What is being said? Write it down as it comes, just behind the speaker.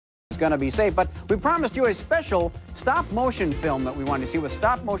going to be safe. But we promised you a special stop-motion film that we wanted to see with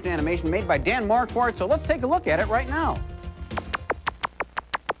stop-motion animation made by Dan Marquardt, so let's take a look at it right now.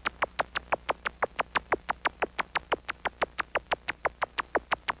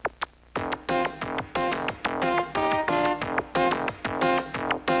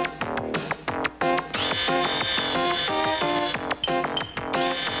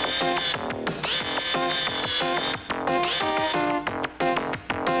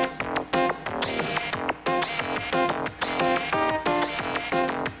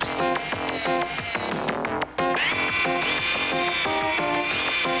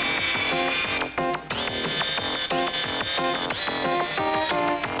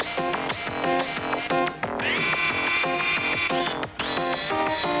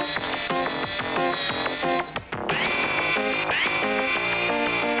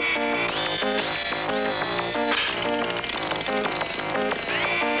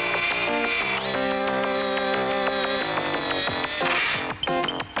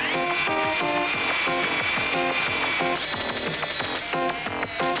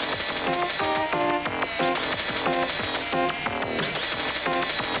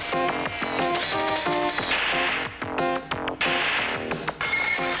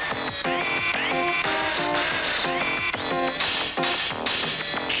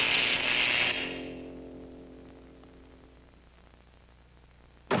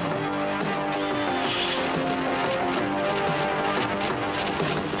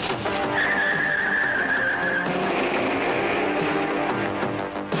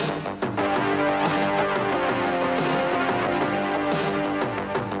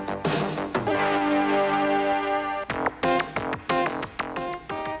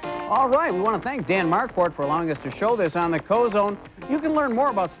 All right, we want to thank Dan Marquardt for allowing us to show this on the Koz Zone. You can learn more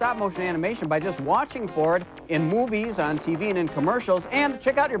about stop-motion animation by just watching for it in movies, on TV, and in commercials. And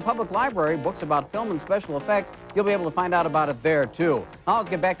check out your public library, books about film and special effects. You'll be able to find out about it there, too. Now let's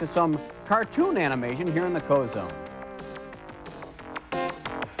get back to some cartoon animation here in the Koz Zone.